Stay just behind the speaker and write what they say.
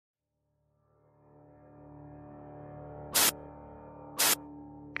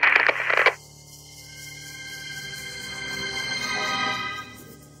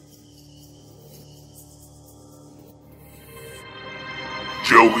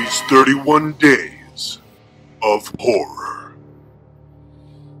Joey's 31 Days of Horror.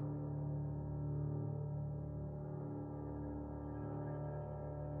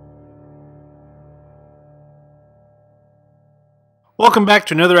 Welcome back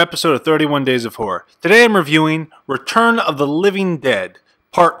to another episode of 31 Days of Horror. Today I'm reviewing Return of the Living Dead,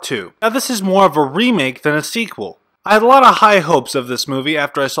 Part 2. Now this is more of a remake than a sequel. I had a lot of high hopes of this movie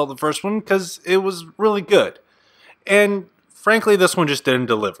after I saw the first one because it was really good. And frankly, this one just didn't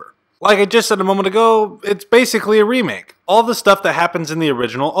deliver. Like I just said a moment ago, it's basically a remake. All the stuff that happens in the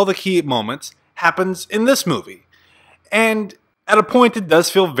original, all the key moments, happens in this movie. And at a point it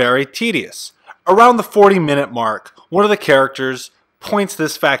does feel very tedious. Around the 40-minute mark, one of the characters points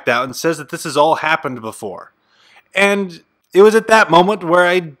this fact out and says that this has all happened before. And it was at that moment where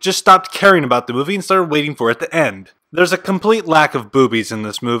I just stopped caring about the movie and started waiting for it to end. There's a complete lack of boobies in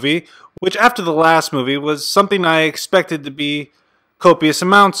this movie, which after the last movie was something I expected to be copious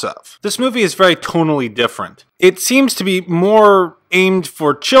amounts of. This movie is very tonally different. It seems to be more aimed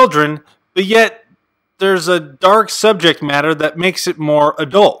for children, but yet there's a dark subject matter that makes it more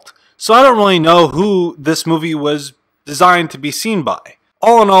adult. So I don't really know who this movie was designed to be seen by.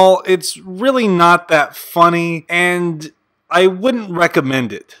 All in all, it's really not that funny, and I wouldn't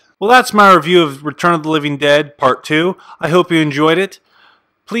recommend it. Well, that's my review of Return of the Living Dead Part 2. I hope you enjoyed it.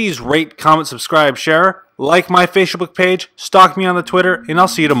 Please rate, comment, subscribe, share, like my FacialBook page, stalk me on the Twitter, and I'll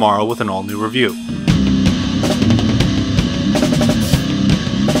see you tomorrow with an all-new review.